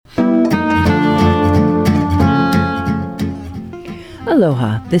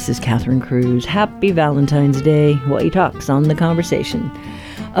Aloha, this is Catherine Cruz. Happy Valentine's Day. Hawaiʻi Talks on the conversation.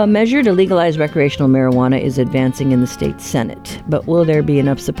 A measure to legalize recreational marijuana is advancing in the state Senate, but will there be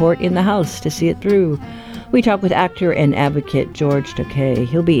enough support in the House to see it through? We talk with actor and advocate George Takei.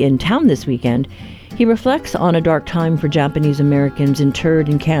 He'll be in town this weekend. He reflects on a dark time for Japanese Americans interred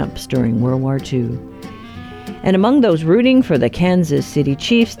in camps during World War II. And among those rooting for the Kansas City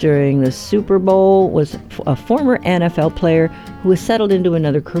Chiefs during the Super Bowl was a former NFL player who has settled into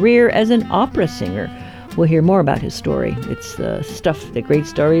another career as an opera singer. We'll hear more about his story. It's the stuff that great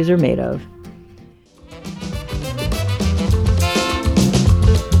stories are made of.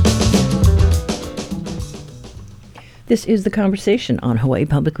 This is The Conversation on Hawaii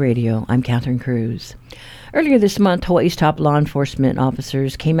Public Radio. I'm Catherine Cruz. Earlier this month, Hawaii's top law enforcement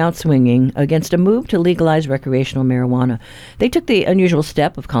officers came out swinging against a move to legalize recreational marijuana. They took the unusual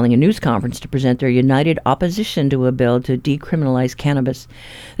step of calling a news conference to present their united opposition to a bill to decriminalize cannabis.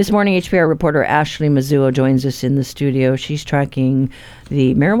 This morning, HPR reporter Ashley Mizuo joins us in the studio. She's tracking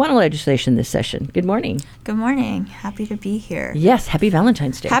the marijuana legislation this session. Good morning. Good morning. Happy to be here. Yes, happy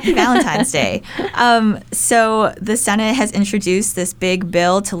Valentine's Day. Happy Valentine's Day. So the Senate has introduced this big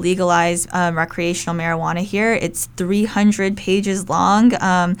bill to legalize recreational marijuana here. It's 300 pages long,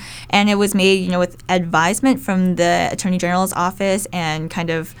 and it was made, with advisement from the Attorney General's office and kind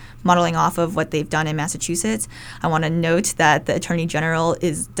of modeling off of what they've done in Massachusetts. I want to note that the Attorney General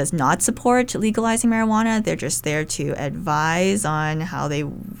does not support legalizing marijuana. They're just there to advise on how they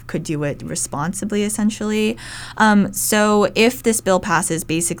could do it responsibly, essentially. So if this bill passes,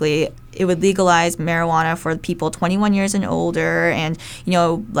 basically, it would legalize marijuana for people 21 years and older, and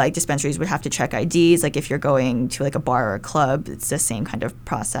dispensaries would have to check IDs. Like if you're going to a bar or a club, it's the same kind of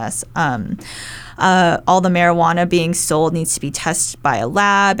process. All the marijuana being sold needs to be tested by a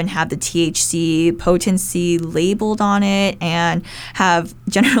lab and have the THC potency labeled on it, and have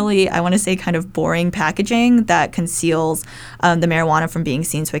generally, I want to say, kind of boring packaging that conceals the marijuana from being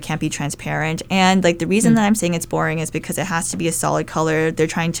seen, so it can't be transparent. And the reason that I'm saying it's boring is because it has to be a solid color. They're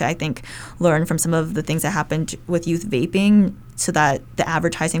trying to, I think, learn from some of the things that happened with youth vaping, so that the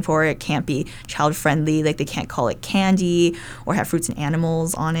advertising for it can't be child friendly. They can't call it candy or have fruits and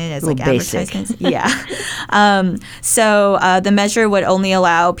animals on it as advertisements. Yeah. So the measure would only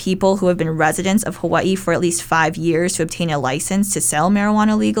allow people who have been residents of Hawaii for at least 5 years to obtain a license to sell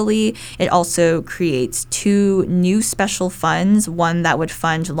marijuana legally. It also creates 2 new special funds, one that would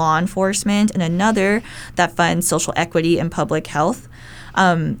fund law enforcement and another that funds social equity and public health.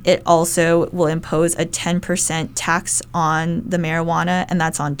 It also will impose a 10% tax on the marijuana, and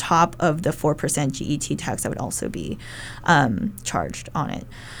that's on top of the 4% GET tax that would also be charged on it.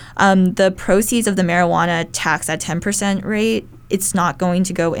 The proceeds of the marijuana tax at 10% rate, it's not going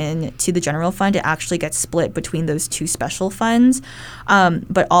to go into the general fund. It actually gets split between those 2 special funds.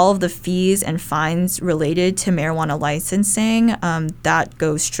 But all of the fees and fines related to marijuana licensing, that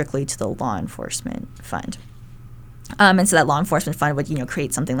goes strictly to the law enforcement fund. And so that law enforcement fund would,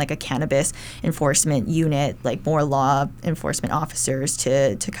 create something like a cannabis enforcement unit, more law enforcement officers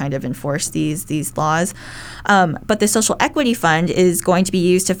to kind of enforce these laws. But the social equity fund is going to be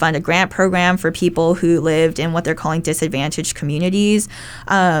used to fund a grant program for people who lived in what they're calling disadvantaged communities,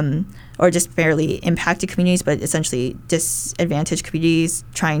 or just fairly impacted communities, but essentially disadvantaged communities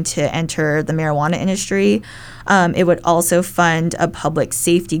trying to enter the marijuana industry. It would also fund a public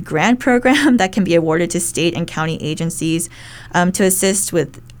safety grant program that can be awarded to state and county agencies to assist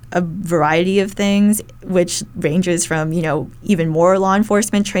with a variety of things, which ranges from, even more law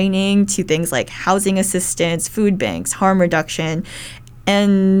enforcement training to things like housing assistance, food banks, harm reduction.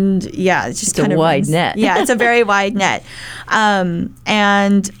 And it's just kind of a wide net. Yeah, it's a very wide net.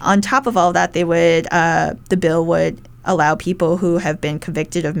 And on top of all that, they would the bill would allow people who have been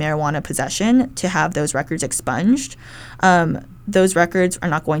convicted of marijuana possession to have those records expunged. Those records are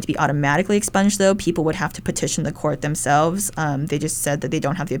not going to be automatically expunged, though. People would have to petition the court themselves. They just said that they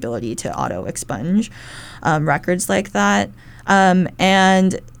don't have the ability to auto-expunge records like that.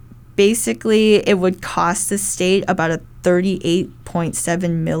 And basically, it would cost the state about $38.7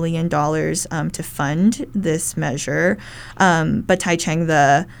 million to fund this measure. But Tai Cheng,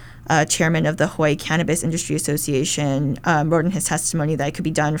 the chairman of the Hawaii Cannabis Industry Association, wrote in his testimony that it could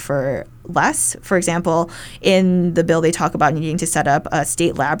be done for less. For example, in the bill, they talk about needing to set up a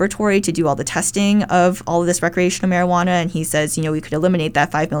state laboratory to do all the testing of all of this recreational marijuana. And he says, we could eliminate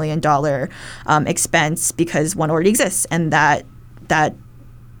that $5 million expense because one already exists, and that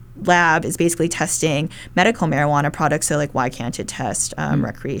lab is basically testing medical marijuana products. So why can't it test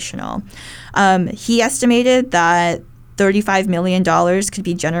recreational? He estimated that $35 million could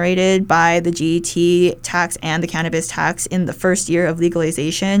be generated by the GET tax and the cannabis tax in the first year of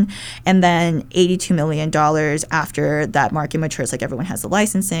legalization, and then $82 million after that market matures, like everyone has the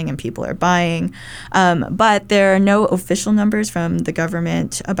licensing and people are buying. But there are no official numbers from the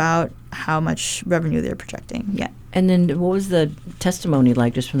government about how much revenue they're projecting yet. And then what was the testimony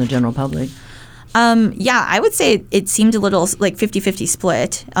like just from the general public? Yeah, I would say it seemed a little like 50-50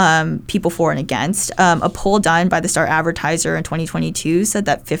 split, people for and against. A poll done by the Star Advertiser in 2022 said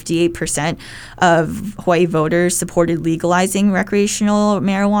that 58% of Hawaii voters supported legalizing recreational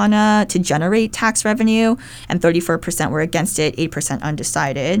marijuana to generate tax revenue, and 34% were against it, 8%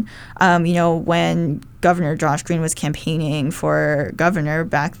 undecided. When Governor Josh Green was campaigning for governor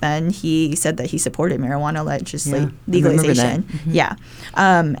back then, he said that he supported marijuana legalization. Mm-hmm. Yeah.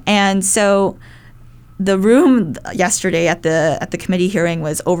 And so the room yesterday at the committee hearing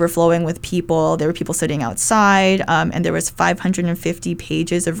was overflowing with people. There were people sitting outside, and there was 550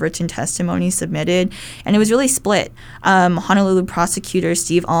 pages of written testimony submitted, and it was really split. Honolulu prosecutor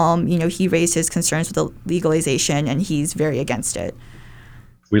Steve Alm, he raised his concerns with the legalization, and he's very against it.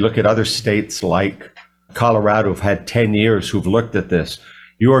 We look at other states like Colorado who've had 10 years who've looked at this.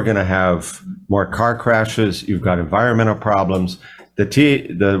 You are going to have more car crashes. You've got environmental problems.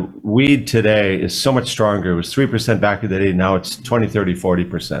 The weed today is so much stronger. It was 3% back in the day. Now it's 20, 30,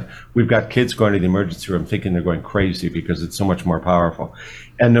 40%. We've got kids going to the emergency room thinking they're going crazy because it's so much more powerful.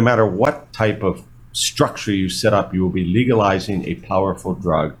 And no matter what type of structure you set up, you will be legalizing a powerful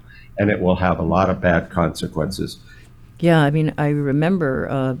drug, and it will have a lot of bad consequences. Yeah, I mean, I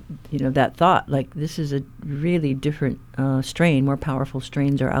remember, that thought, like this is a really different strain. More powerful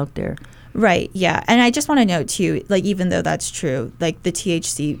strains are out there. Right, yeah. And I just want to note, too, like even though that's true, like the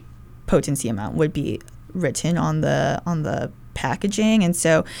THC potency amount would be written on the packaging. And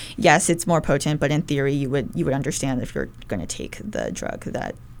so, yes, it's more potent, but in theory, you would understand if you're going to take the drug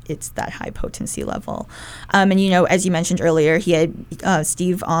that it's that high potency level. And, as you mentioned earlier, he had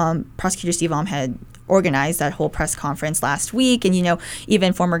Prosecutor Steve Alm had organized that whole press conference last week. And,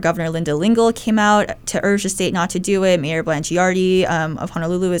 even former Governor Linda Lingle came out to urge the state not to do it. Mayor Blanchiardi of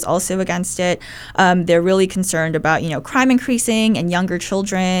Honolulu is also against it. They're really concerned about, crime increasing and younger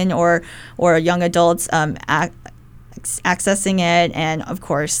children or young adults accessing it, and of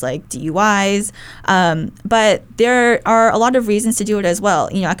course like DUIs, but there are a lot of reasons to do it as well.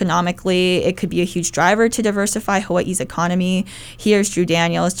 Economically, it could be a huge driver to diversify Hawaii's economy. Here's Drew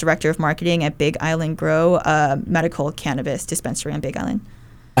Daniels, Director of Marketing at Big Island Grow, medical cannabis dispensary on Big Island.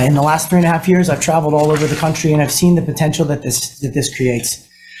 In the last 3.5 years, I've traveled all over the country, and I've seen the potential that this creates.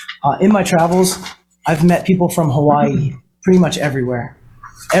 In my travels, I've met people from Hawaii pretty much everywhere.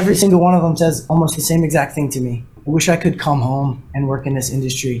 Every single one of them says almost the same exact thing to me. I wish I could come home and work in this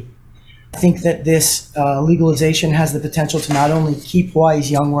industry. I think that this legalization has the potential to not only keep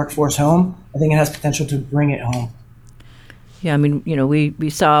Hawaii's young workforce home, I think it has potential to bring it home. Yeah, I mean, we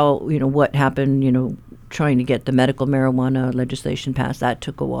saw, what happened, trying to get the medical marijuana legislation passed. That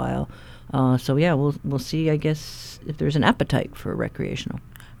took a while. So, yeah, we'll see, I guess, if there's an appetite for recreational.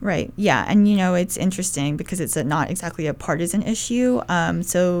 Right. Yeah. And, it's interesting because it's not exactly a partisan issue.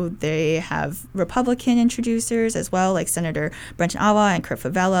 So they have Republican introducers as well, like Senator Brenton Awa and Kurt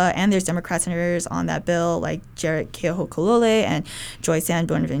Favela. And there's Democrat senators on that bill, like Jarrett Keohokalole and Joyce Ann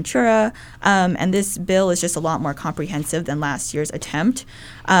Bonaventura. And this bill is just a lot more comprehensive than last year's attempt.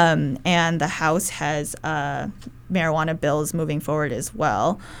 And the House has marijuana bills moving forward as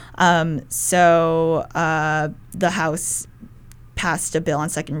well. So the House passed a bill on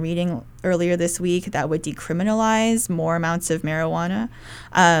second reading earlier this week that would decriminalize more amounts of marijuana.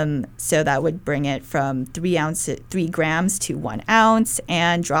 So that would bring it from 3 grams to 1 ounce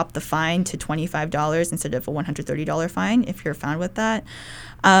and drop the fine to $25 instead of a $130 fine if you're found with that.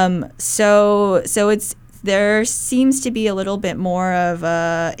 So there seems to be a little bit more of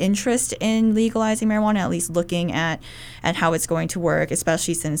interest in legalizing marijuana, at least looking at how it's going to work,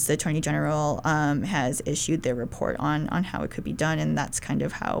 especially since the Attorney General has issued their report on how it could be done, and that's kind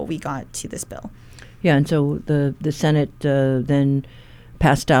of how we got to this bill. Yeah, and so the Senate then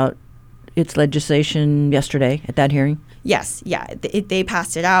passed out its legislation yesterday at that hearing? Yes, yeah, they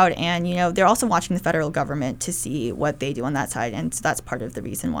passed it out, and they're also watching the federal government to see what they do on that side, and so that's part of the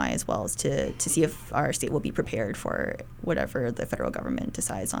reason why as well, is to see if our state will be prepared for whatever the federal government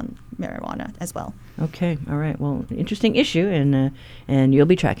decides on marijuana as well. Okay, all right. Well, interesting issue, and you'll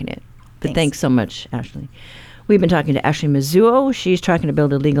be tracking it. But thanks so much, Ashley. We've been talking to Ashley Mizuo. She's tracking a bill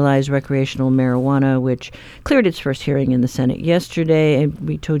to legalize recreational marijuana, which cleared its first hearing in the Senate yesterday, and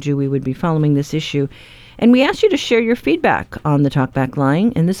we told you we would be following this issue. And we asked you to share your feedback on the Talkback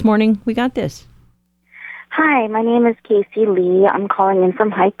line, and this morning we got this. Hi, my name is Casey Lee. I'm calling in from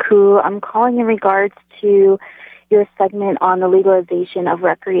Haiku. I'm calling in regards to your segment on the legalization of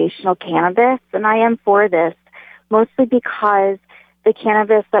recreational cannabis, and I am for this, mostly because the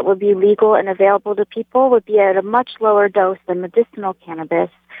cannabis that would be legal and available to people would be at a much lower dose than medicinal cannabis,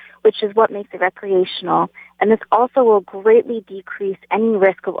 which is what makes it recreational. And this also will greatly decrease any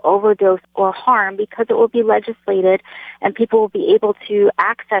risk of overdose or harm because it will be legislated and people will be able to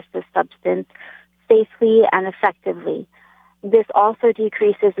access this substance safely and effectively. This also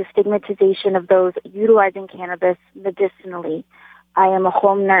decreases the stigmatization of those utilizing cannabis medicinally. I am a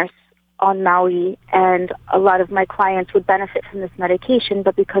home nurse on Maui, and a lot of my clients would benefit from this medication,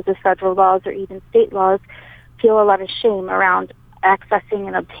 but because of federal laws or even state laws, feel a lot of shame around accessing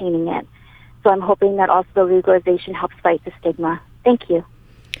and obtaining it. So I'm hoping that also the legalization helps fight the stigma. Thank you.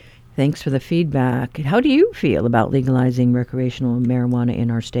 Thanks for the feedback. How do you feel about legalizing recreational marijuana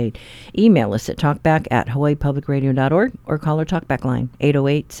in our state? Email us at talkback@hawaiipublicradio.org or call our talkback line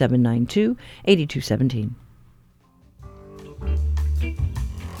 808-792-8217.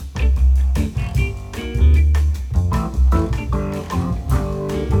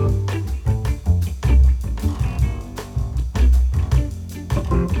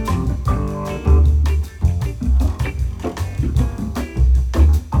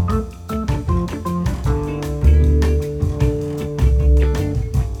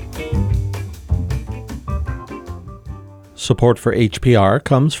 Support for HPR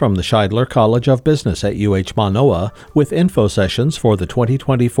comes from the Scheidler College of Business at UH Manoa with info sessions for the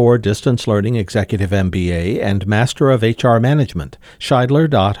 2024 Distance Learning Executive MBA and Master of HR Management,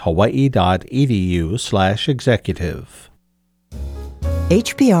 scheidler.hawaii.edu/executive.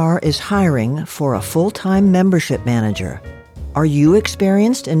 HPR is hiring for a full-time membership manager. Are you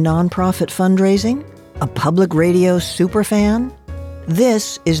experienced in nonprofit fundraising? A public radio superfan?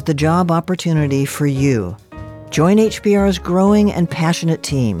 This is the job opportunity for you. Join HPR's growing and passionate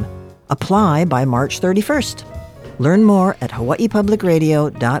team. Apply by March 31st. Learn more at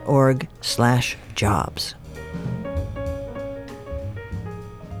hawaiipublicradio.org/jobs.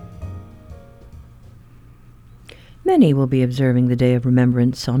 Many will be observing the Day of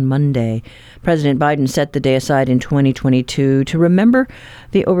Remembrance on Monday. President Biden set the day aside in 2022 to remember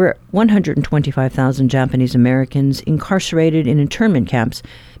the over 125,000 Japanese Americans incarcerated in internment camps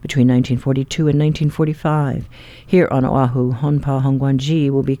between 1942 and 1945. Here on Oahu, Honpa Hongwanji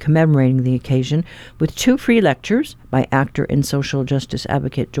will be commemorating the occasion with 2 free lectures by actor and social justice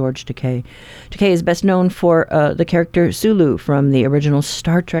advocate George Takei. Takei is best known for the character Sulu from the original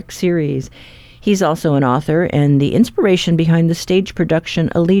Star Trek series. He's also an author and the inspiration behind the stage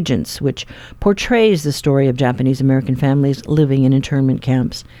production Allegiance, which portrays the story of Japanese American families living in internment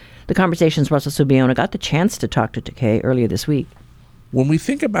camps. The Conversation's Russell Subiona got the chance to talk to Takei earlier this week. When we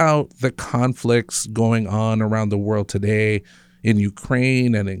think about the conflicts going on around the world today in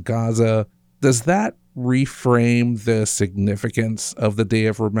Ukraine and in Gaza, does that reframe the significance of the Day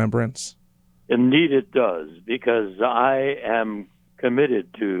of Remembrance? Indeed it does, because I am committed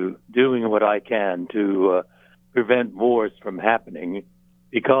to doing what I can to prevent wars from happening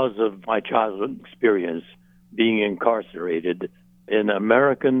because of my childhood experience being incarcerated in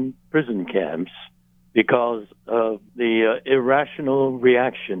American prison camps because of the irrational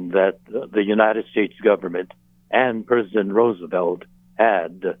reaction that the United States government and President Roosevelt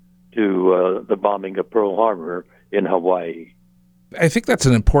had to the bombing of Pearl Harbor in Hawaii. I think that's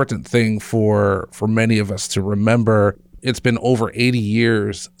an important thing for many of us to remember. It's been over 80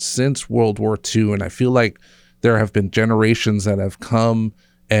 years since World War II, and I feel like there have been generations that have come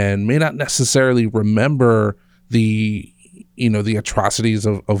and may not necessarily remember the atrocities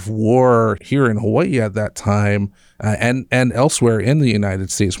of war here in Hawaii at that time and elsewhere in the United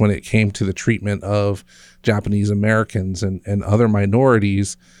States when it came to the treatment of Japanese Americans and other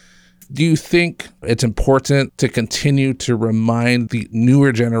minorities. Do you think it's important to continue to remind the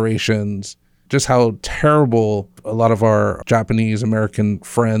newer generations just how terrible a lot of our Japanese American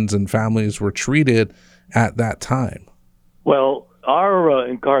friends and families were treated at that time? Well, our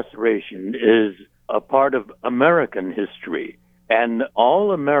incarceration is a part of American history, and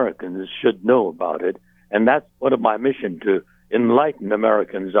all Americans should know about it. And that's one of my mission, to enlighten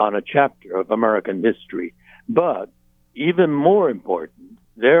Americans on a chapter of American history. But even more important,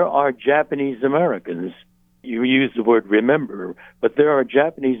 there are Japanese Americans. You use the word remember, but there are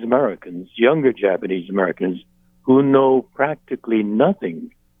Japanese Americans, younger Japanese Americans, who know practically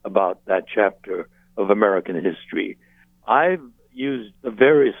nothing about that chapter of American history. I've used the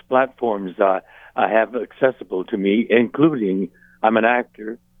various platforms I have accessible to me, including I'm an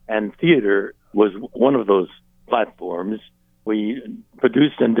actor, and theater was one of those platforms. We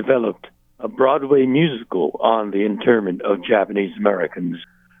produced and developed a Broadway musical on the internment of Japanese Americans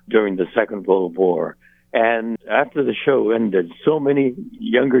during the Second World War. And after the show ended, so many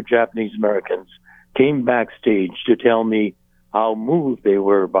younger Japanese Americans came backstage to tell me how moved they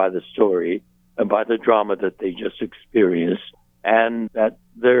were by the story and by the drama that they just experienced, and that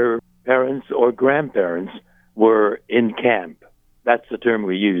their parents or grandparents were in camp. That's the term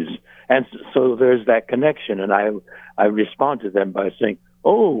we use. And so there's that connection. And I respond to them by saying,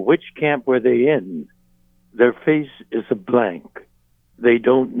 oh, which camp were they in? Their face is a blank. They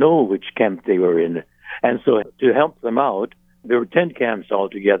don't know which camp they were in. And so to help them out, there were 10 camps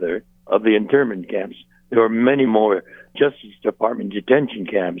altogether of the internment camps. There were many more Justice Department detention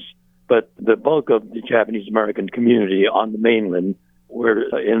camps, but the bulk of the Japanese American community on the mainland were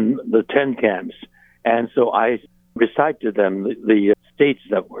in the 10 camps. And so I recite to them the states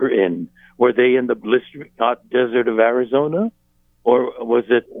that we're in. Were they in the blistering hot desert of Arizona? Or was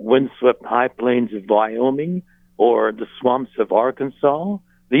it windswept high plains of Wyoming? Or the swamps of Arkansas?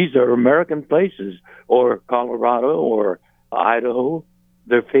 These are American places. Or Colorado or Idaho.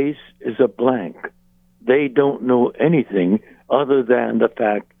 Their face is a blank. They don't know anything other than the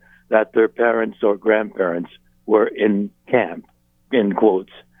fact that their parents or grandparents were in camp, in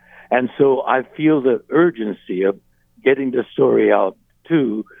quotes. And so I feel the urgency of getting the story out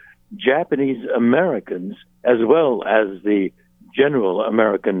to Japanese Americans as well as the general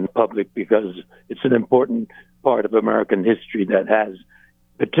American public, because it's an important part of American history that has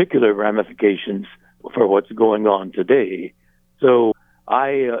particular ramifications for what's going on today. So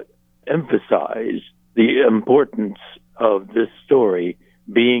I emphasize the importance of this story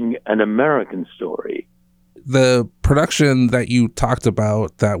being an American story. The production that you talked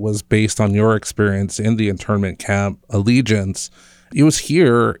about that was based on your experience in the internment camp, Allegiance, it was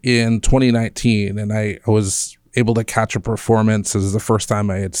here in 2019, and I was able to catch a performance. This is the first time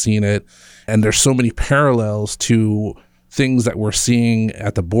I had seen it, and there's so many parallels to things that we're seeing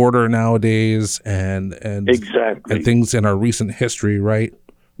at the border nowadays and Exactly. and things in our recent history, right?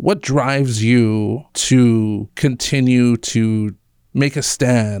 What drives you to continue to make a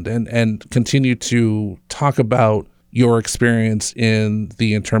stand and continue to talk about your experience in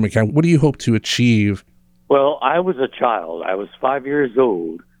the internment camp? What do you hope to achieve? Well, I was a child. I was 5 years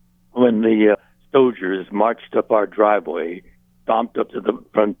old when the soldiers marched up our driveway, stomped up to the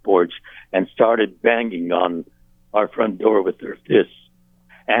front porch, and started banging on our front door with their fists,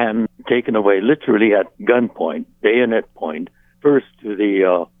 and taken away literally at gunpoint, bayonet point, first to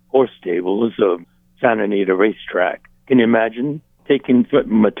the horse stables of Santa Anita Racetrack. Can you imagine taking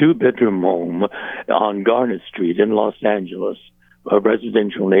from a two-bedroom home on Garnet Street in Los Angeles, a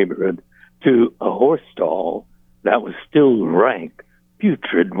residential neighborhood, to a horse stall that was still rank,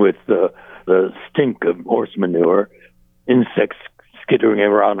 putrid with the stink of horse manure, insects skittering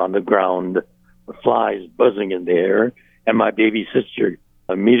around on the ground, flies buzzing in the air, and my baby sister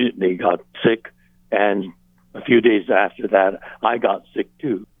immediately got sick, and a few days after that, I got sick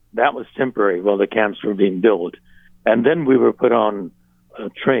too. That was temporary while the camps were being built. And then we were put on a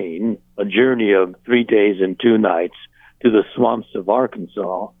train, a journey of 3 days and 2 nights to the swamps of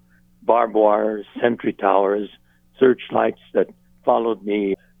Arkansas, barbed wire, sentry towers, searchlights that followed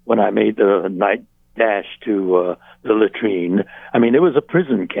me when I made the night dash to the latrine. I mean, it was a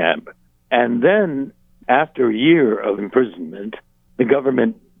prison camp. And then, after a year of imprisonment, the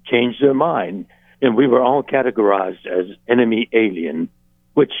government changed their mind, and we were all categorized as enemy alien,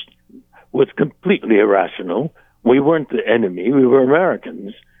 which was completely irrational. We weren't the enemy. We were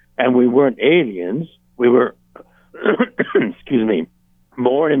Americans, and we weren't aliens. We were, excuse me,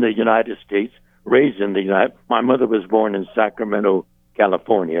 born in the United States, raised in the United. My mother was born in Sacramento,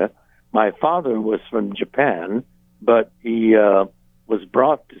 California. My father was from Japan, but he was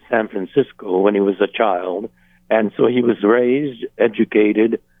brought to San Francisco when he was a child, and so he was raised,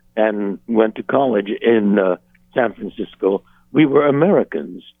 educated, and went to college in San Francisco. We were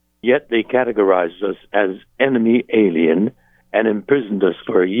Americans, yet they categorized us as enemy alien and imprisoned us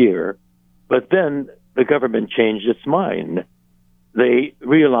for a year. But then the government changed its mind. They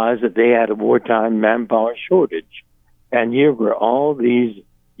realized that they had a wartime manpower shortage, and here were all these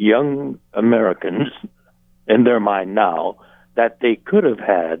young Americans in their mind now that they could have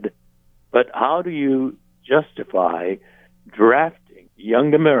had, but how do you justify drafting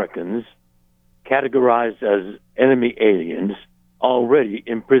young Americans categorized as enemy aliens already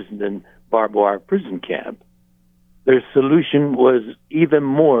imprisoned in barbed wire prison camp? Their solution was even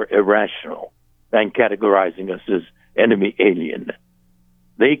more irrational than categorizing us as enemy alien.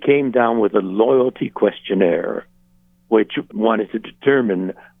 They came down with a loyalty questionnaire, which wanted to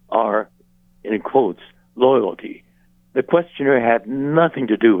determine our, in quotes, loyalty. The questionnaire had nothing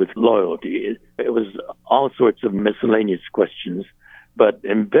to do with loyalty. It was all sorts of miscellaneous questions, but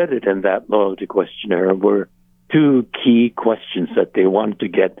embedded in that loyalty questionnaire were two key questions that they wanted to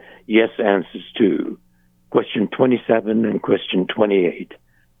get yes answers to. Question 27 and question 28.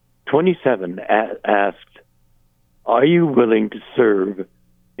 27 asked, are you willing to serve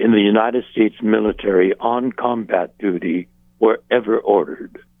in the United States military on combat duty wherever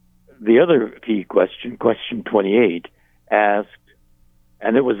ordered? The other key question, question 28, asked,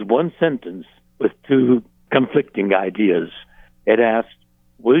 and it was one sentence with two conflicting ideas. It asked,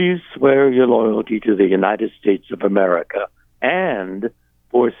 will you swear your loyalty to the United States of America and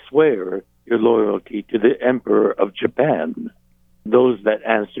forswear your loyalty to the Emperor of Japan? Those that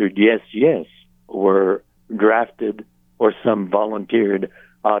answered yes, yes, were drafted, or some volunteered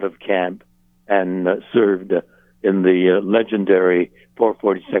out of camp and served in the legendary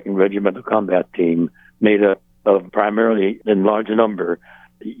 442nd Regimental Combat Team, made up of primarily, in large number,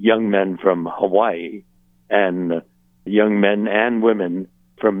 young men from Hawaii and young men and women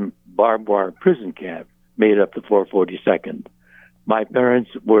from barbed wire prison camp, made up the 442nd. My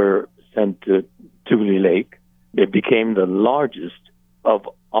parents were sent to Tule Lake. It became the largest of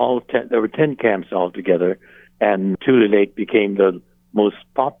all 10. There were 10 camps altogether, and Tule Lake became the most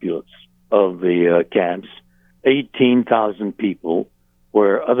populous of the camps. 18,000 people,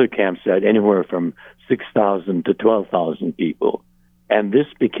 where other camps had anywhere from 6,000 to 12,000 people. And this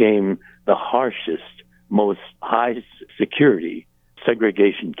became the harshest, most high security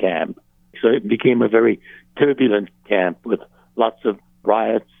segregation camp. So it became a very turbulent camp with lots of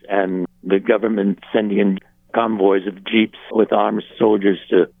riots and the government sending in convoys of jeeps with armed soldiers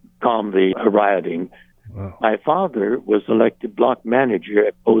to calm the rioting. Wow. My father was elected block manager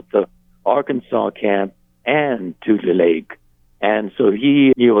at both the Arkansas camp and Tule Lake. And so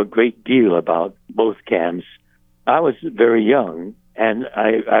he knew a great deal about both camps. I was very young, and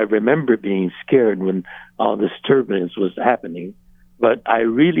I remember being scared when all this turbulence was happening, but I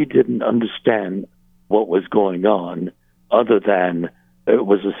really didn't understand what was going on, other than it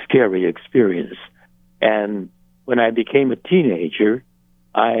was a scary experience. And when I became a teenager,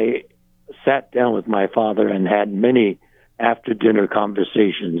 I sat down with my father and had many after-dinner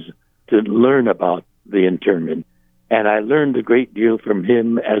conversations to learn about the internment. And I learned a great deal from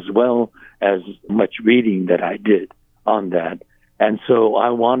him, as well as much reading that I did on that. And so I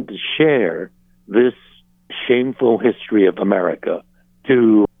wanted to share this shameful history of America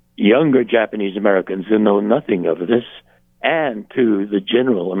to younger Japanese Americans who know nothing of this, and to the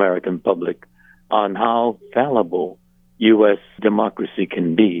general American public on how fallible U.S. democracy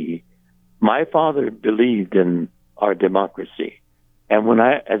can be. My father believed in our democracy. And when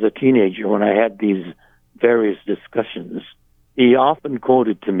as a teenager, when I had these various discussions, he often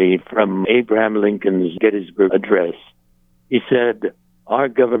quoted to me from Abraham Lincoln's Gettysburg Address. He said, our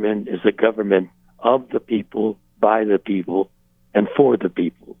government is a government of the people, by the people, and for the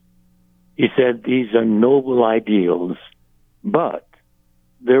people. He said, these are noble ideals, but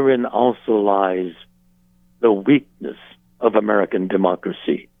therein also lies the weakness of American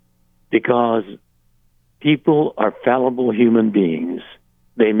democracy, because people are fallible human beings.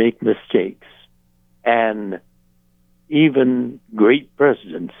 They make mistakes. And even great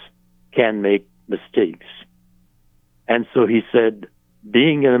presidents can make mistakes. And so he said,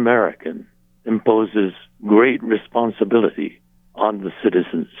 being an American imposes great responsibility on the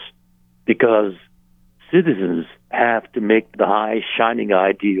citizens, because citizens have to make the high, shining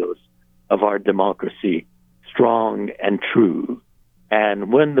ideals of our democracy strong and true.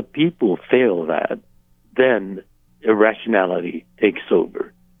 And when the people fail that, then irrationality takes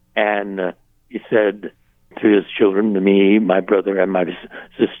over. And he said to his children, to me, my brother, and my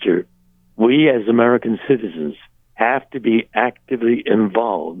sister, we as American citizens have to be actively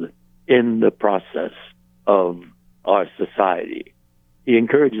involved in the process of our society. He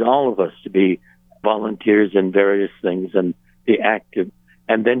encouraged all of us to be volunteers in various things and be active.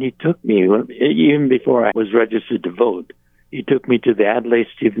 And then he took me, even before I was registered to vote, he took me to the Adlai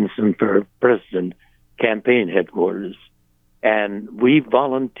Stevenson for President campaign headquarters. And we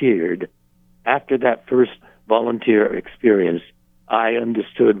volunteered. After that first volunteer experience, I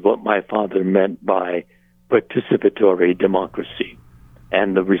understood what my father meant by participatory democracy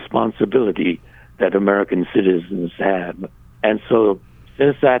and the responsibility that American citizens have. And so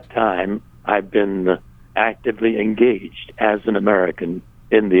since that time, I've been actively engaged as an American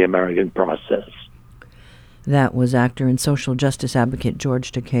in the American process. That was actor and social justice advocate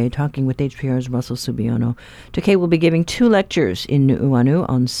George Takei talking with HPR's Russell Subiono. Takei will be giving 2 lectures in Nu'uanu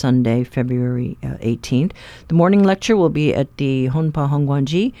on Sunday, February 18th. The morning lecture will be at the Honpa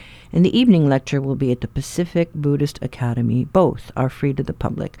Hongwanji, and the evening lecture will be at the Pacific Buddhist Academy. Both are free to the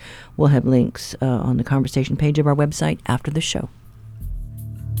public. We'll have links on the conversation page of our website after the show.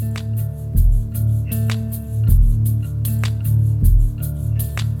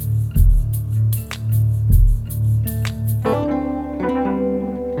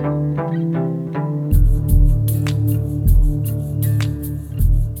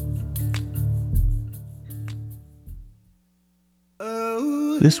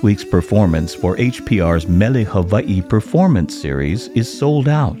 This week's performance for HPR's Mele Hawaiʻi Performance Series is sold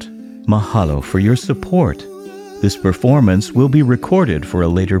out. Mahalo for your support. This performance will be recorded for a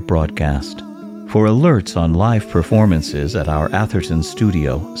later broadcast. For alerts on live performances at our Atherton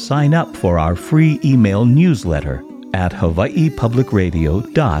studio, sign up for our free email newsletter at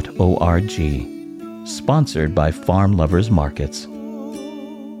hawaiipublicradio.org. Sponsored by Farm Lovers Markets.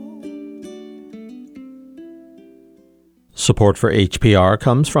 Support for HPR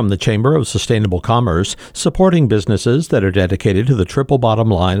comes from the Chamber of Sustainable Commerce, supporting businesses that are dedicated to the triple bottom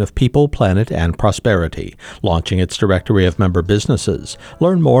line of people, planet, and prosperity, launching its directory of member businesses.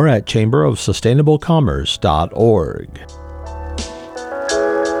 Learn more at chamberofsustainablecommerce.org.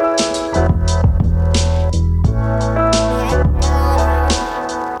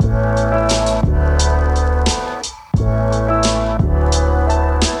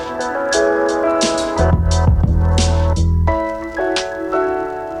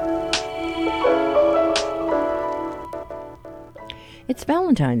 It's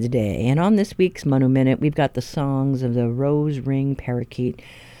Valentine's Day, and on this week's Manu Minute, we've got the songs of the rose ring parakeet.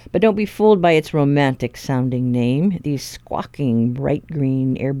 But don't be fooled by its romantic-sounding name. These squawking, bright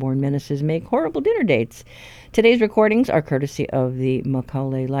green airborne menaces make horrible dinner dates. Today's recordings are courtesy of the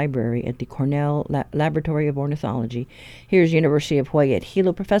Macaulay Library at the Cornell Laboratory of Ornithology. Here's University of Hawaii at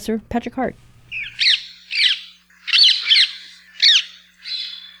Hilo Professor Patrick Hart.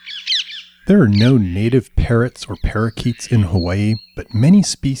 There are no native parrots or parakeets in Hawaii, but many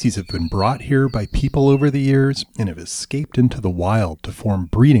species have been brought here by people over the years and have escaped into the wild to form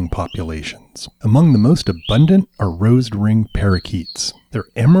breeding populations. Among the most abundant are rosed-ring parakeets. They're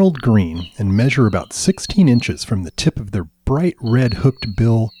emerald green and measure about 16 inches from the tip of their bright red hooked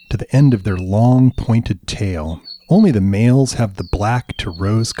bill to the end of their long pointed tail. Only the males have the black to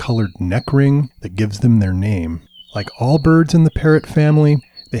rose-colored neck ring that gives them their name. Like all birds in the parrot family,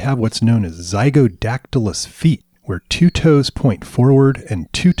 they have what's known as zygodactylous feet, where 2 toes point forward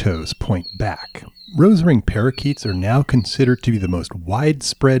and 2 toes point back. Rose-ring parakeets are now considered to be the most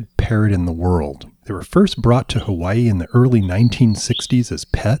widespread parrot in the world. They were first brought to Hawaii in the early 1960s as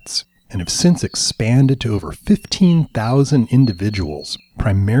pets, and have since expanded to over 15,000 individuals,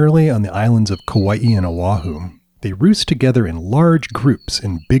 primarily on the islands of Kauai and Oahu. They roost together in large groups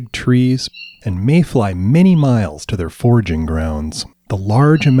in big trees, and may fly many miles to their foraging grounds. The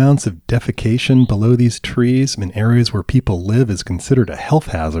large amounts of defecation below these trees in areas where people live is considered a health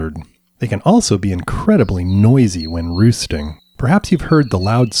hazard. They can also be incredibly noisy when roosting. Perhaps you've heard the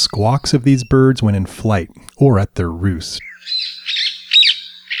loud squawks of these birds when in flight or at their roost.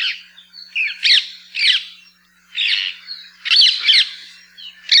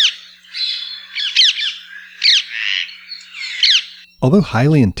 Although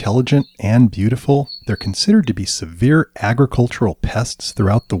highly intelligent and beautiful, they're considered to be severe agricultural pests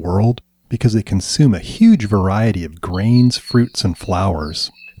throughout the world because they consume a huge variety of grains, fruits, and flowers.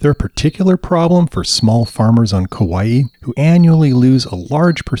 They're a particular problem for small farmers on Kauai who annually lose a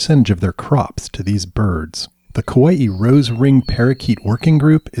large percentage of their crops to these birds. The Kauai Rose-Ring Parakeet Working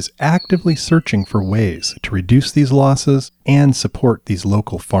Group is actively searching for ways to reduce these losses and support these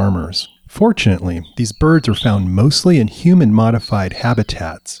local farmers. Fortunately, these birds are found mostly in human-modified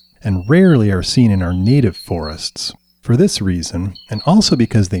habitats and rarely are seen in our native forests. For this reason, and also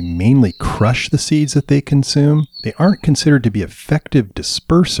because they mainly crush the seeds that they consume, they aren't considered to be effective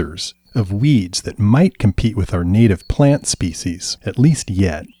dispersers of weeds that might compete with our native plant species, at least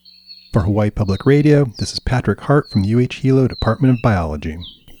yet. For Hawaii Public Radio, this is Patrick Hart from the UH Hilo Department of Biology.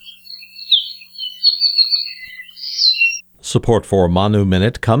 Support for Manu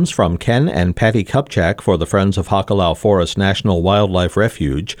Minute comes from Ken and Patty Kupchak for the Friends of Hakalau Forest National Wildlife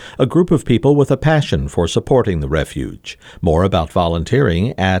Refuge, a group of people with a passion for supporting the refuge. More about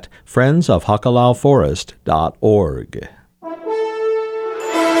volunteering at friendsofhakalauforest.org.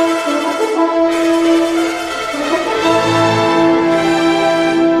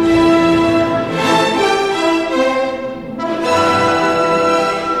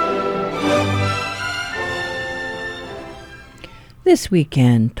 This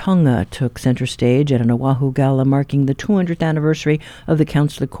weekend, Tonga took center stage at an Oahu gala marking the 200th anniversary of the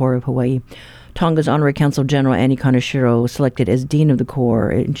Consular Corps of Hawaii. Tonga's Honorary Consul General Annie Kaneshiro was selected as Dean of the Corps,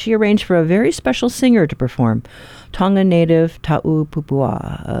 and she arranged for a very special singer to perform. Tonga native Ta'u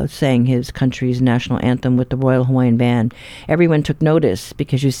Pupua sang his country's national anthem with the Royal Hawaiian Band. Everyone took notice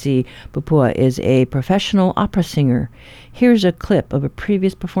because, you see, Pupua is a professional opera singer. Here's a clip of a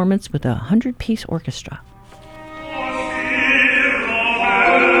previous performance with a 100-piece orchestra.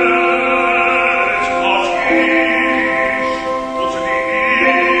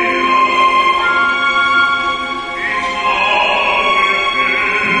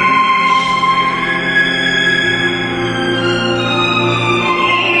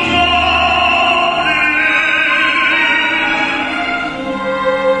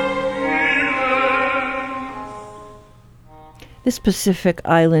 This Pacific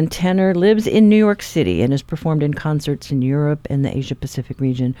Island tenor lives in New York City and has performed in concerts in Europe and the Asia-Pacific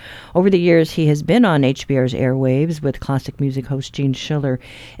region. Over the years, he has been on HBR's airwaves with classic music host Gene Schiller,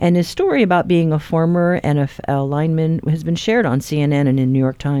 and his story about being a former NFL lineman has been shared on CNN and in New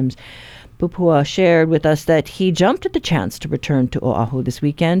York Times. Pupua shared with us that he jumped at the chance to return to Oahu this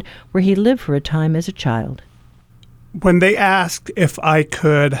weekend, where he lived for a time as a child. When they asked if I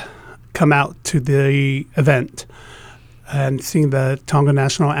could come out to the event and sing the Tonga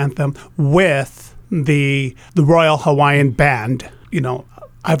National Anthem with the Royal Hawaiian Band. You know,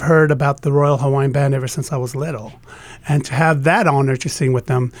 I've heard about the Royal Hawaiian Band ever since I was little. And to have that honor to sing with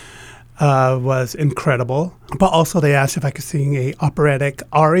them was incredible. But also they asked if I could sing a operatic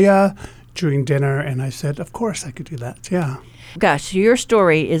aria during dinner, and I said, of course I could do that, yeah. Gosh, your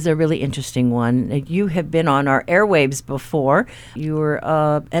story is a really interesting one. You have been on our airwaves before. You were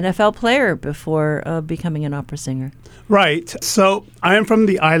an NFL player before becoming an opera singer. Right. So I am from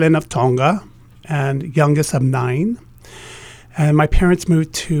the island of Tonga, and youngest of 9. And my parents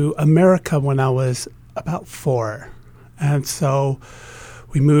moved to America when I was about 4. And so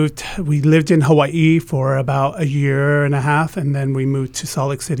we lived in Hawaii for about a year and a half, and then we moved to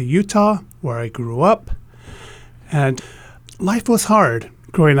Salt Lake City, Utah, where I grew up. And life was hard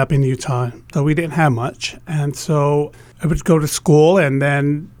growing up in Utah, though we didn't have much. And so I would go to school and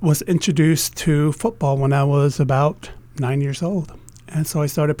then was introduced to football when I was about 9 years old. And so I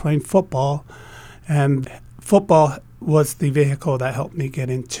started playing football, and football was the vehicle that helped me get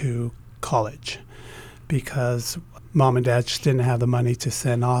into college because mom and dad just didn't have the money to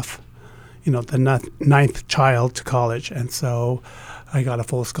send off, the 9th child to college. And so I got a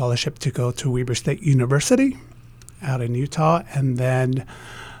full scholarship to go to Weber State University out in Utah, and then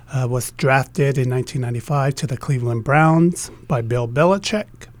was drafted in 1995 to the Cleveland Browns by Bill Belichick,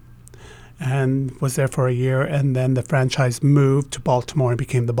 and was there for a year, and then the franchise moved to Baltimore and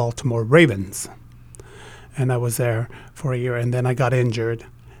became the Baltimore Ravens. And I was there for a year, and then I got injured,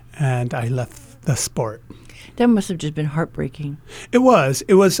 and I left the sport. That must have just been heartbreaking. It was,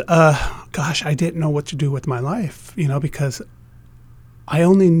 I didn't know what to do with my life, because I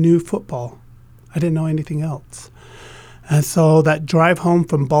only knew football. I didn't know anything else. And so that drive home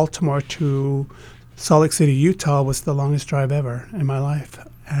from Baltimore to Salt Lake City, Utah was the longest drive ever in my life.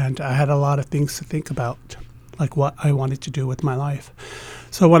 And I had a lot of things to think about, like what I wanted to do with my life.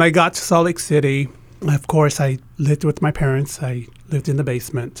 So when I got to Salt Lake City, of course, I lived with my parents. I lived in the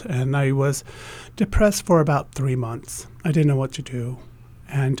basement, and I was depressed for about 3 months. I didn't know what to do.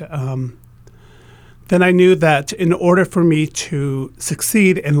 And then I knew that in order for me to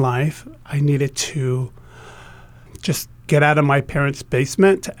succeed in life, I needed to just get out of my parents'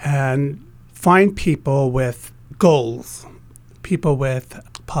 basement and find people with goals, people with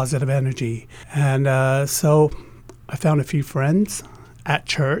positive energy. And so I found a few friends at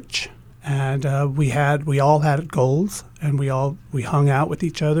church, and we all had goals, and we hung out with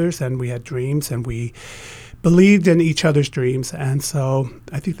each other, and we had dreams, and we believed in each other's dreams. And so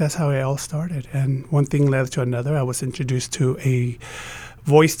I think that's how it all started. And one thing led to another. I was introduced to a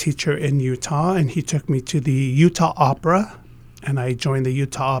voice teacher in Utah, and he took me to the Utah Opera, and I joined the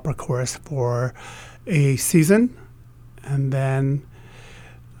Utah Opera Chorus for a season. And then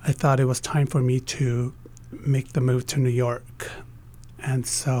I thought it was time for me to make the move to New York. And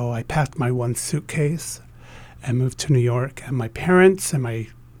so I packed my one suitcase and moved to New York. And my parents and my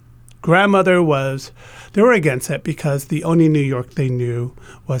grandmother they were against it because the only New York they knew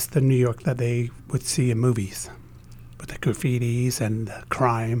was the New York that they would see in movies, with the graffitis and the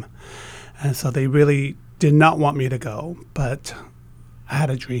crime. And so they really did not want me to go, but I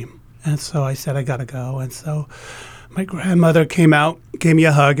had a dream. And so I said, I got to go. And so my grandmother came out, gave me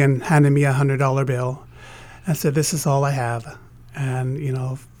a hug, and handed me a $100 bill and said, this is all I have. And,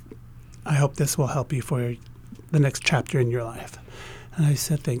 I hope this will help you for the next chapter in your life. And I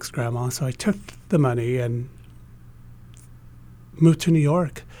said, thanks, Grandma. So I took the money and moved to New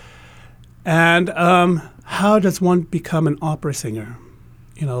York. And how does one become an opera singer?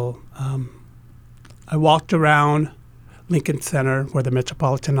 I walked around Lincoln Center, where the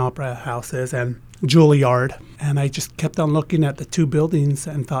Metropolitan Opera House is, and Juilliard. And I just kept on looking at the two buildings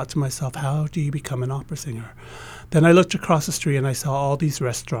and thought to myself, how do you become an opera singer? Then I looked across the street and I saw all these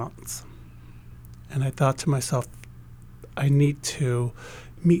restaurants. And I thought to myself, I need to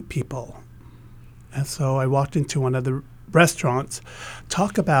meet people. And so I walked into one of the restaurants.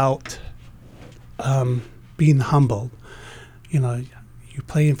 Talk about being humbled. You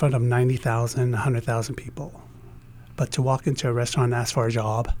play in front of 90,000, 100,000 people. But to walk into a restaurant and ask for a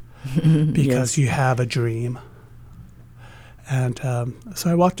job because you have a dream. And so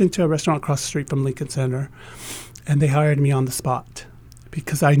I walked into a restaurant across the street from Lincoln Center, and they hired me on the spot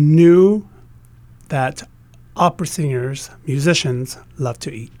because I knew that opera singers, musicians, love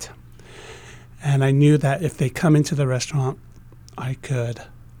to eat. And I knew that if they come into the restaurant, I could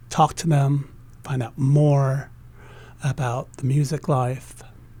talk to them, find out more about the music life.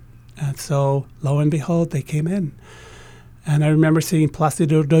 And so, lo and behold, they came in. And I remember seeing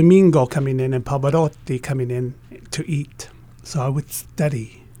Placido Domingo coming in and Pavarotti coming in to eat. So I would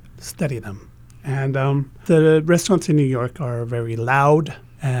study them. And the restaurants in New York are very loud,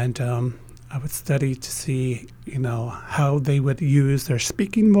 and I would study to see, how they would use their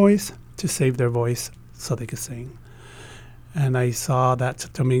speaking voice to save their voice so they could sing. And I saw that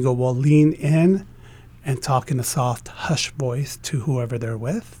Domingo will lean in and talk in a soft, hush voice to whoever they're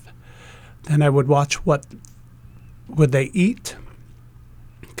with. Then I would watch what would they eat,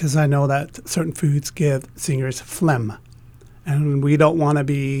 because I know that certain foods give singers phlegm, and we don't want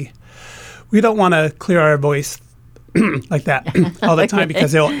to clear our voice like that all the time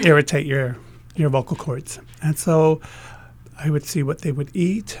because it'll irritate your vocal cords. And so I would see what they would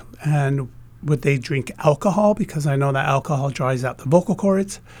eat, and would they drink alcohol, because I know that alcohol dries out the vocal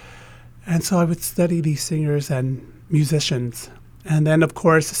cords. And so I would study these singers and musicians. And then, of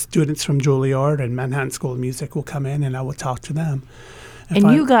course, students from Juilliard and Manhattan School of Music will come in, and I will talk to them.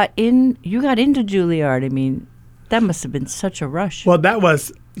 And you got into Juilliard. I mean, that must have been such a rush. Well, that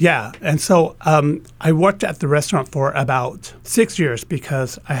was, yeah. And so I worked at the restaurant for about 6 years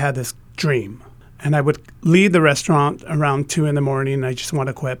because I had this dream. And I would leave the restaurant around 2 in the morning, and I just want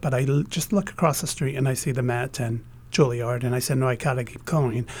to quit. But I just look across the street, and I see the Met and Juilliard, and I said, no, I got to keep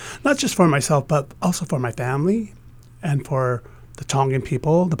going. Not just for myself, but also for my family and for the Tongan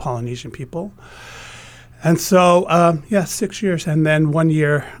people, the Polynesian people. And so, 6 years. And then 1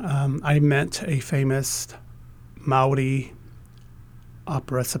 year, I met a famous Maori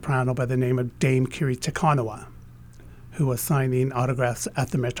opera soprano by the name of Dame Kiri Tekanawa, who was signing autographs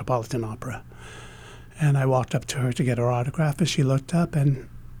at the Metropolitan Opera. And I walked up to her to get her autograph, and she looked up and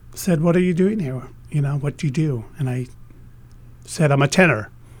said, what are you doing here? What do you do? And I said, I'm a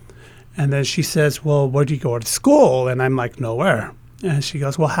tenor. And then she says, well, where do you go to school? And I'm like, nowhere. And she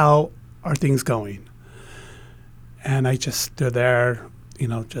goes, well, how are things going? And I just stood there,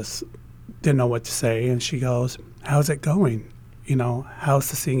 just didn't know what to say. And she goes, how's it going? How's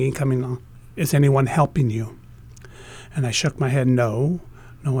the singing coming on? Is anyone helping you? And I shook my head, no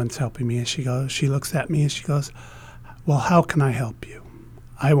one's helping me. And she looks at me and she goes, well, how can I help you?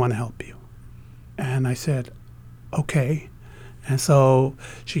 I want to help you. And I said, okay. And so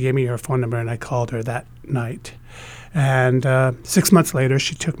she gave me her phone number, and I called her that night. And 6 months later,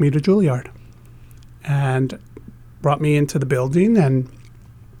 she took me to Juilliard and brought me into the building and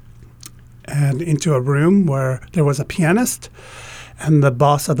into a room where there was a pianist, and the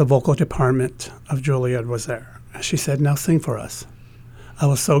boss of the vocal department of Juilliard was there. And she said, now sing for us. I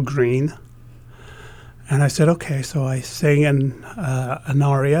was so green. And I said, okay. So I sang an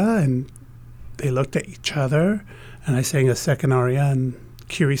aria, and they looked at each other, and I sang a second aria, and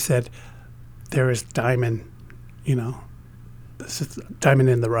Kiri said, there is diamond, this is diamond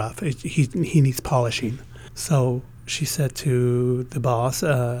in the rough. He needs polishing. So she said to the boss,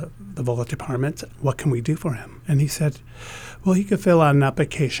 the vocal department, what can we do for him? And he said, well, he could fill out an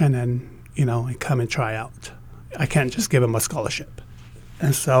application and come and try out. I can't just give him a scholarship.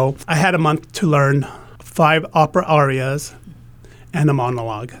 And so I had a month to learn 5 opera arias and a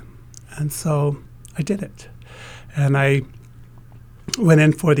monologue. And so I did it. And I went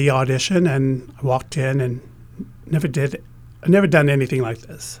in for the audition, and I walked in and I've never done anything like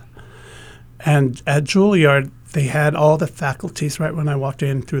this. And at Juilliard, they had all the faculties right when I walked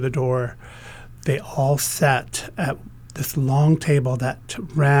in through the door. They all sat at this long table that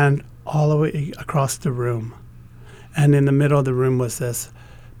ran all the way across the room. And in the middle of the room was this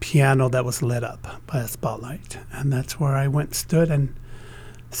piano that was lit up by a spotlight. And that's where I went, stood, and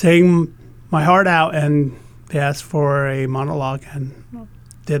sang my heart out. And they asked for a monologue and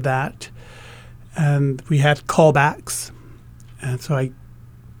did that. And we had callbacks. And so I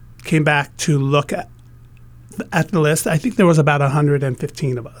came back to look at the list. I think there was about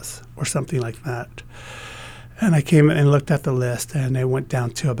 115 of us or something like that. And I came and looked at the list, and it went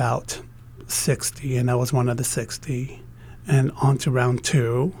down to about 60, and I was one of the 60. And on to round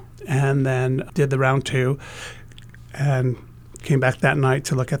 2, and then did the round 2, and came back that night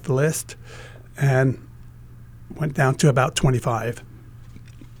to look at the list, and went down to about 25.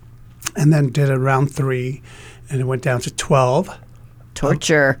 And then did a round 3, and it went down to 12.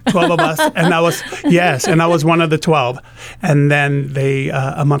 Torture. 12 of us, and I was one of the 12. And then they,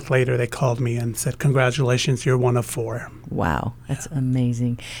 a month later, they called me and said, "Congratulations, you're one of 4." Wow, that's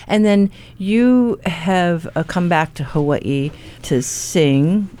amazing. And then you have come back to Hawaii to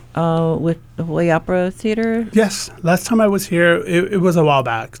sing with the Hawaii Opera Theater? Yes, last time I was here, it was a while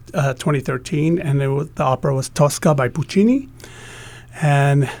back, 2013, and the opera was Tosca by Puccini,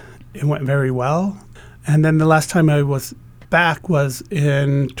 and it went very well. And then the last time I was back was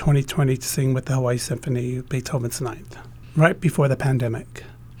in 2020 to sing with the Hawaii Symphony, Beethoven's Ninth, right before the pandemic.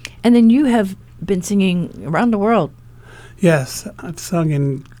 And then you have been singing around the world. Yes, I've sung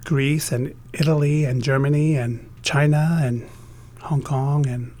in Greece and Italy and Germany and China and Hong Kong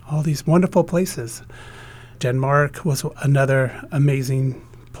and all these wonderful places. Denmark was another amazing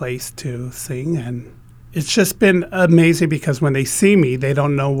place to sing, and it's just been amazing because when they see me, they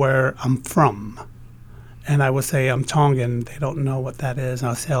don't know where I'm from. And I would say I'm Tongan. They don't know what that is.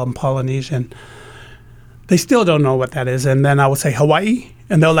 I'll say I'm Polynesian. They still don't know what that is. And then I would say Hawaii.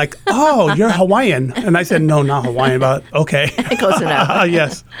 And they're like, "Oh, you're Hawaiian." And I said, "No, not Hawaiian, but okay." Close enough.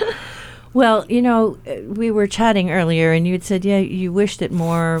 Yes. Well, we were chatting earlier, and you had said, you wish that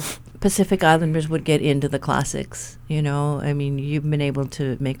more Pacific Islanders would get into the classics. I mean, you've been able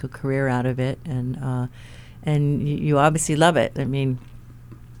to make a career out of it, and you obviously love it. I mean,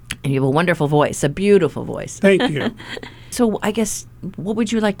 and you have a wonderful voice, a beautiful voice. Thank you. So I guess, what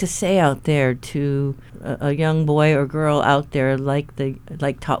would you like to say out there to a young boy or girl out there like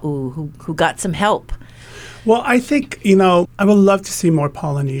Ta'u who got some help? Well, I think, I would love to see more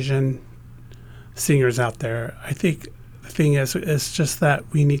Polynesian singers out there. I think the thing is just that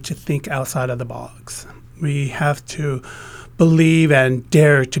we need to think outside of the box. We have to believe and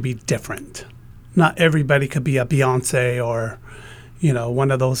dare to be different. Not everybody could be a Beyonce or one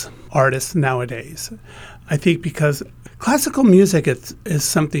of those artists nowadays. I think because classical music is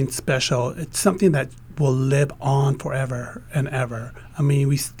something special. It's something that will live on forever and ever. I mean,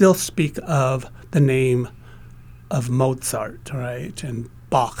 we still speak of the name of Mozart, right, and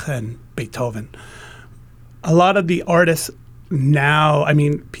Bach and Beethoven. A lot of the artists now, I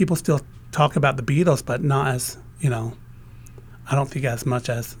mean, people still talk about the Beatles, but not as, I don't think as much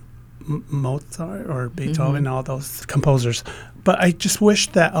as Mozart or Beethoven, all those composers. But I just wish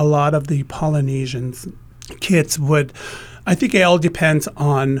that a lot of the Polynesians kids would, I think it all depends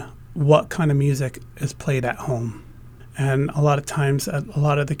on what kind of music is played at home. And a lot of times, a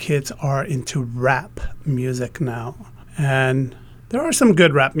lot of the kids are into rap music now. And there are some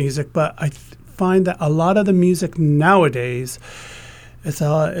good rap music, but I find that a lot of the music nowadays,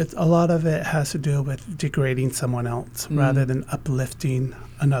 a lot of it has to do with degrading someone else rather than uplifting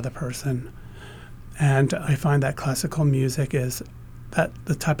another person. And I find that classical music is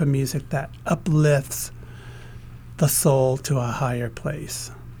the type of music that uplifts the soul to a higher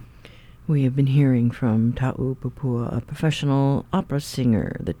place. We have been hearing from Ta'u Pupua, a professional opera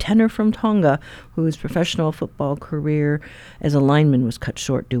singer, the tenor from Tonga, whose professional football career as a lineman was cut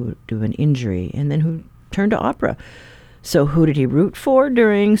short due to an injury, and then who turned to opera. So who did he root for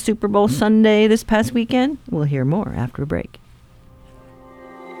during Super Bowl Sunday this past weekend? We'll hear more after a break.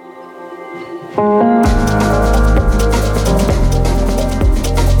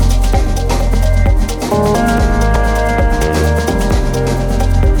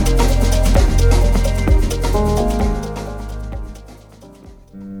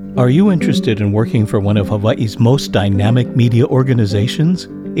 Are you interested in working for one of Hawaii's most dynamic media organizations?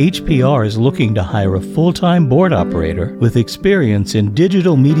 HPR is looking to hire a full-time board operator with experience in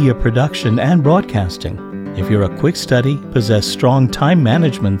digital media production and broadcasting. If you're a quick study, possess strong time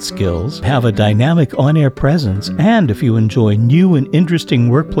management skills, have a dynamic on-air presence, and if you enjoy new and interesting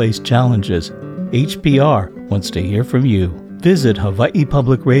workplace challenges, HPR wants to hear from you. Visit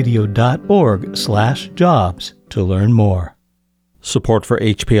hawaiipublicradio.org/jobs to learn more. Support for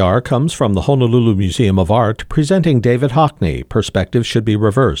HPR comes from the Honolulu Museum of Art, presenting David Hockney, Perspectives Should Be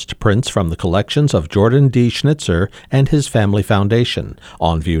Reversed, prints from the collections of Jordan D. Schnitzer and his Family Foundation.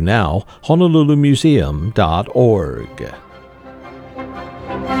 On view now, honolulumuseum.org.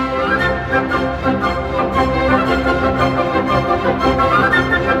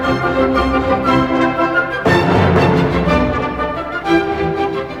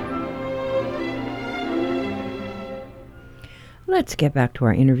 Let's get back to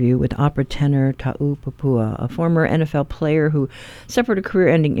our interview with opera tenor Ta'u Papua, a former NFL player who suffered a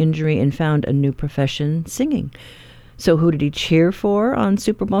career-ending injury and found a new profession, singing. So who did he cheer for on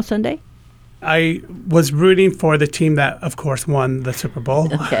Super Bowl Sunday? I was rooting for the team that, of course, won the Super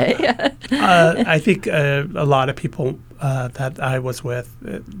Bowl. Okay. I think a lot of people that I was with,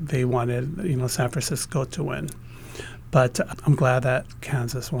 they wanted, San Francisco to win. But I'm glad that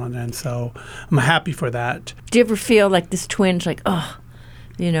Kansas won, and so I'm happy for that. Do you ever feel like this twinge, like,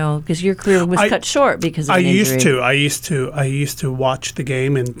 because your career was cut short because of an injury? I used to watch the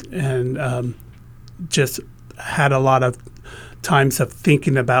game and just had a lot of times of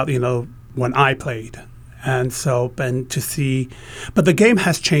thinking about, when I played. And to see, but the game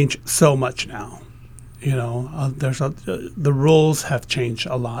has changed so much now. The rules have changed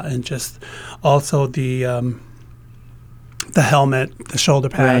a lot, and just also the helmet, the shoulder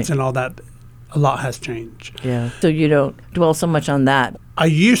pads, and all that, a lot has changed. Yeah. So you don't dwell so much on that. I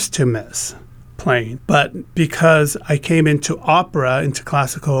used to miss playing, but because I came into opera, into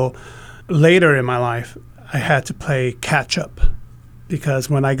classical, later in my life, I had to play catch up. Because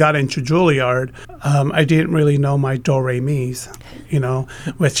when I got into Juilliard, I didn't really know my do-re-mis,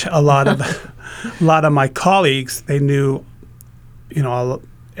 which a lot of my colleagues, they knew, a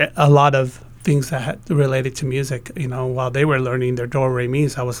lot of things that had related to music. While they were learning their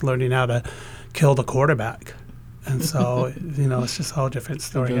do-re-mis, I was learning how to kill the quarterback. And so, it's just a whole different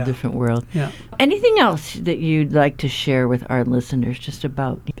story. It's a different world. Yeah. Anything else that you'd like to share with our listeners just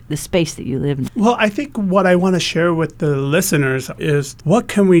about the space that you live in? Well, I think what I want to share with the listeners is what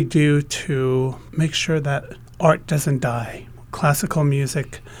can we do to make sure that art doesn't die, classical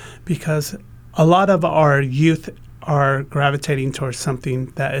music, because a lot of our youth are gravitating towards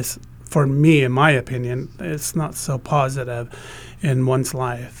something that is, for me, in my opinion, it's not so positive in one's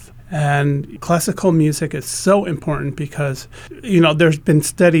life. And classical music is so important because, there's been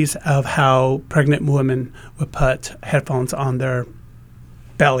studies of how pregnant women would put headphones on their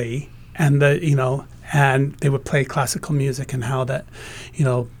belly and and they would play classical music and how that,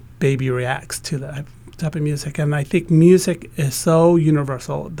 baby reacts to that type of music. And I think music is so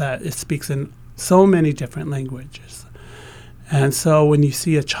universal that it speaks in so many different languages. And so when you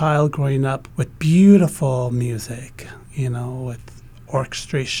see a child growing up with beautiful music, with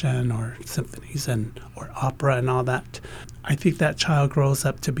orchestration or symphonies or opera and all that, I think that child grows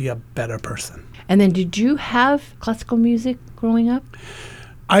up to be a better person. And then did you have classical music growing up?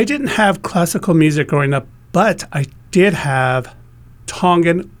 I didn't have classical music growing up, but I did have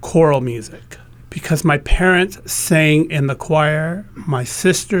Tongan choral music because my parents sang in the choir, my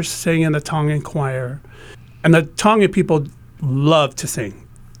sisters sang in the Tongan choir, and the Tongan people love to sing.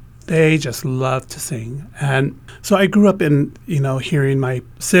 They just love to sing. And so I grew up in, hearing my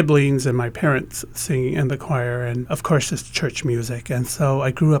siblings and my parents singing in the choir. And of course, it's church music. And so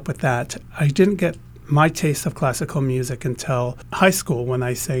I grew up with that. I didn't get my taste of classical music until high school when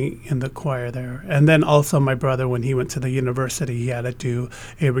I sang in the choir there. And then also my brother, when he went to the university, he had to do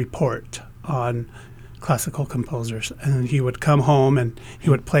a report on classical composers. And he would come home and he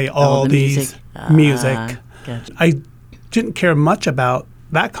would play all these music. Gotcha. I didn't care much about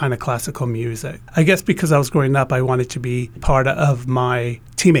that kind of classical music. I guess because I was growing up, I wanted to be part of my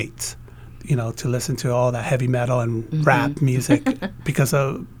teammates, to listen to all that heavy metal and rap music because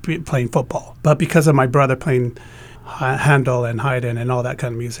of playing football. But because of my brother playing Handel and Haydn and all that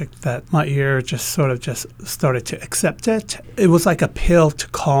kind of music, that my ear just started to accept it. It was like a pill to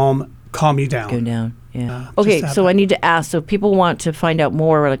calm me down. Go down, yeah. Okay, so I need to ask, so people want to find out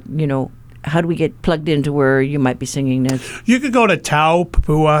more, how do we get plugged into where you might be singing next? You could go to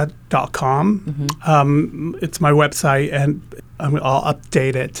taupapua.com. It's my website, and I'll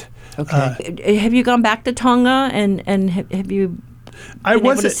update it. Okay. Have you gone back to Tonga, and have you been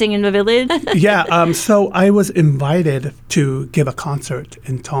able to sing in the village? Yeah. So I was invited to give a concert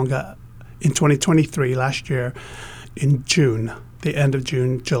in Tonga in 2023, last year, in June, the end of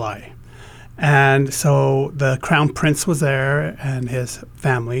June, July. And so the Crown Prince was there and his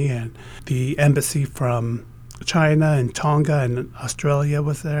family, and the embassy from China and Tonga and Australia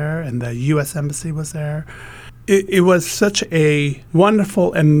was there, and the U.S. Embassy was there. It was such a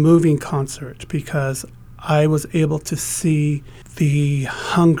wonderful and moving concert because I was able to see the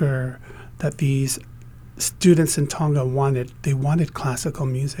hunger that these students in Tonga wanted. They wanted classical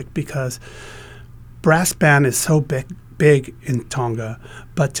music because brass band is so big in Tonga,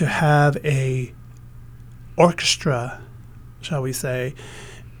 but to have a orchestra, shall we say,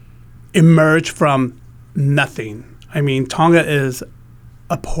 emerge from nothing. I mean, Tonga is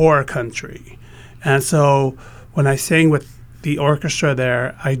a poor country. And so when I sang with the orchestra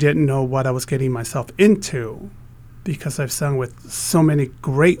there, I didn't know what I was getting myself into because I've sung with so many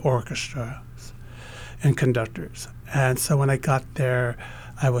great orchestras and conductors. And so when I got there,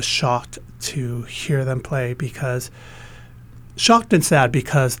 I was shocked to hear them play shocked and sad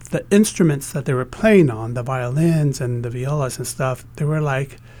because the instruments that they were playing on, the violins and the violas and stuff, they were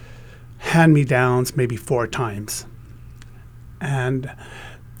like hand-me-downs maybe 4 times. And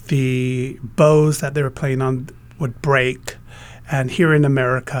the bows that they were playing on would break. And here in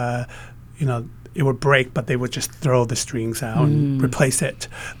America, it would break, but they would just throw the strings out and replace it.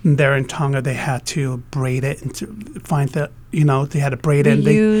 And there in Tonga, they had to braid it and to find they had to braid it and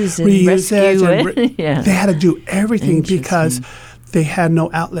reuse it. Yeah. They had to do everything because they had no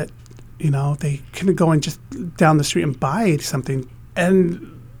outlet. They couldn't go and just down the street and buy something.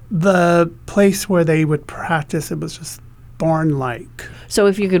 And the place where they would practice, it was just barn-like. So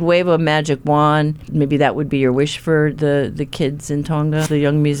if you could wave a magic wand, maybe that would be your wish for the kids in Tonga, the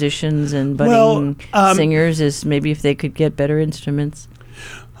young musicians and budding singers, is maybe if they could get better instruments.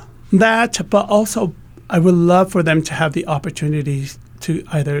 That, but also I would love for them to have the opportunity to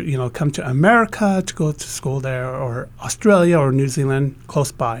either, come to America, to go to school there, or Australia or New Zealand,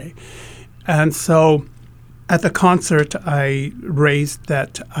 close by. And so at the concert, I raised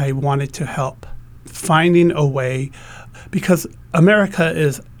that I wanted to help finding a way, because America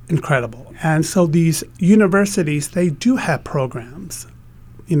is incredible. And so these universities, they do have programs,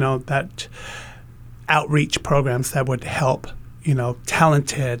 that outreach programs that would help,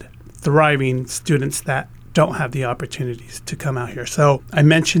 talented, thriving students that don't have the opportunities to come out here. So I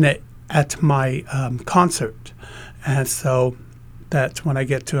mentioned it at my concert. And so that when I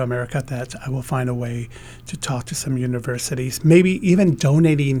get to America, that I will find a way to talk to some universities, maybe even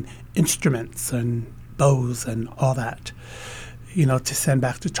donating instruments and bows and all that, to send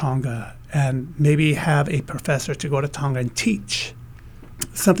back to Tonga, and maybe have a professor to go to Tonga and teach,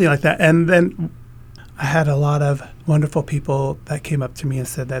 something like that. And then I had a lot of wonderful people that came up to me and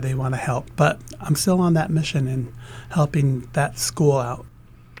said that they want to help, but I'm still on that mission in helping that school out.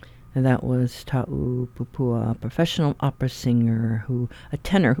 And that was Ta'u Pupua, a professional opera singer, a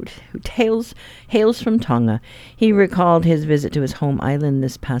tenor who hails from Tonga. He recalled his visit to his home island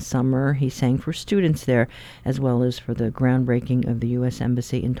this past summer. He sang for students there, as well as for the groundbreaking of the U.S.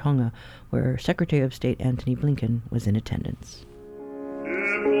 Embassy in Tonga, where Secretary of State Antony Blinken was in attendance.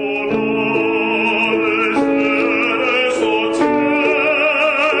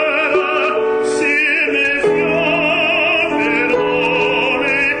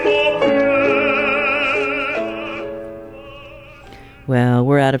 Well,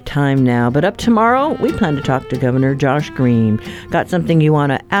 we're out of time now, but up tomorrow, we plan to talk to Governor Josh Green. Got something you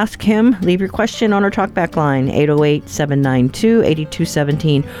want to ask him? Leave your question on our talkback line,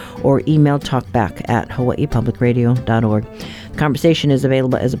 808-792-8217, or email talkback@hawaiipublicradio.org. The conversation is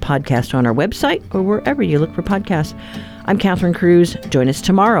available as a podcast on our website or wherever you look for podcasts. I'm Catherine Cruz. Join us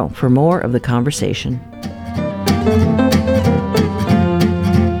tomorrow for more of the conversation.